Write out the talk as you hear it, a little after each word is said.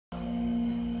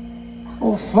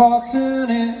Oh,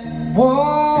 fortunate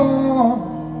one,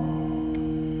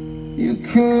 you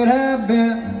could have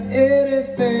been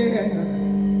anything,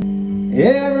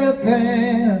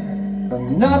 everything, but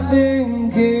nothing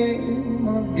came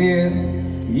again.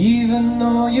 Even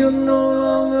though you're no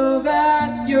longer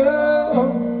that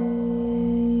young,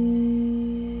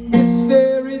 this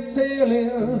fairy tale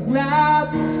is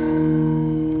not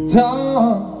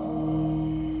done.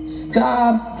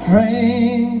 Stop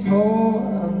praying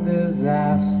for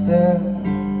disaster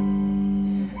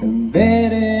and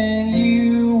betting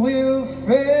you will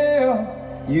fail.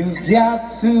 You've got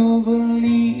to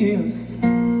believe.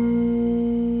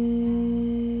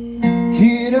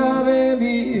 Get up and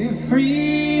be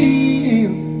free.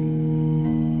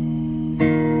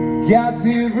 Got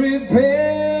to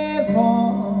prepare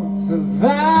for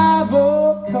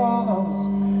survival, cause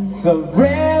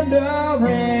surrender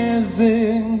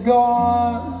isn't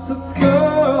going to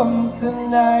come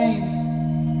tonight.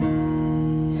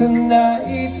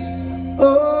 Tonight,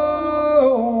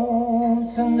 oh,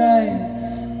 tonight.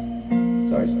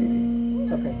 Sorry, Stevie,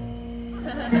 it's okay.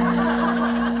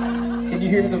 Can you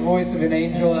hear the voice of an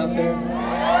angel out there?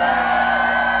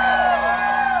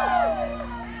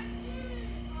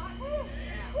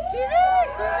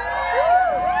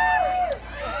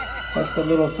 That's the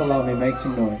little salami, make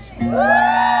some noise.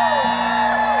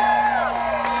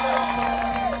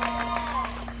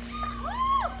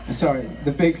 Sorry,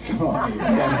 the big salami.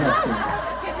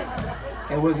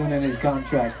 It wasn't in his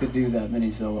contract to do that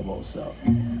many syllables, so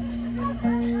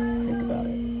think about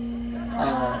it.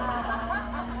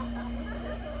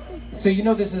 So you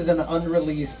know this is an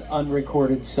unreleased,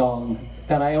 unrecorded song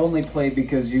that I only play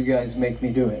because you guys make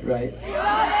me do it, right?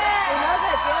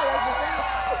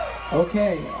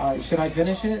 Okay, should I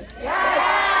finish it?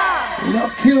 Yes!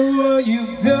 Look at what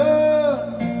you've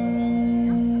done.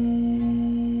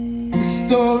 The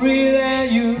story that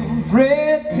you've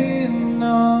written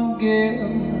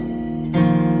again.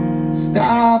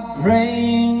 Stop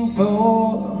praying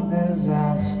for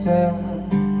disaster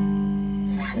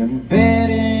and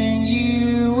betting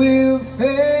you will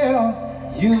fail.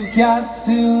 You've got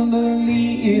to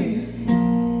believe.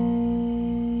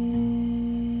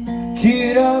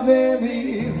 Get up and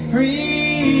be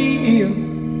free.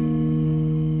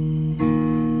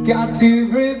 Got to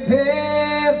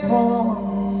prepare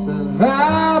for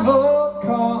survival,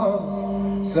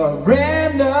 cause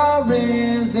surrender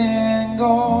isn't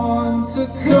going to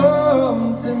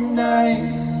come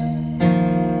tonight.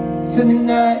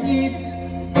 Tonight,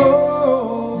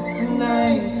 oh,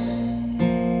 tonight.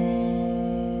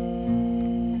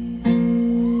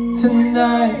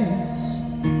 Tonight.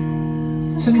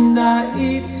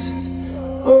 Tonight,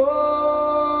 oh.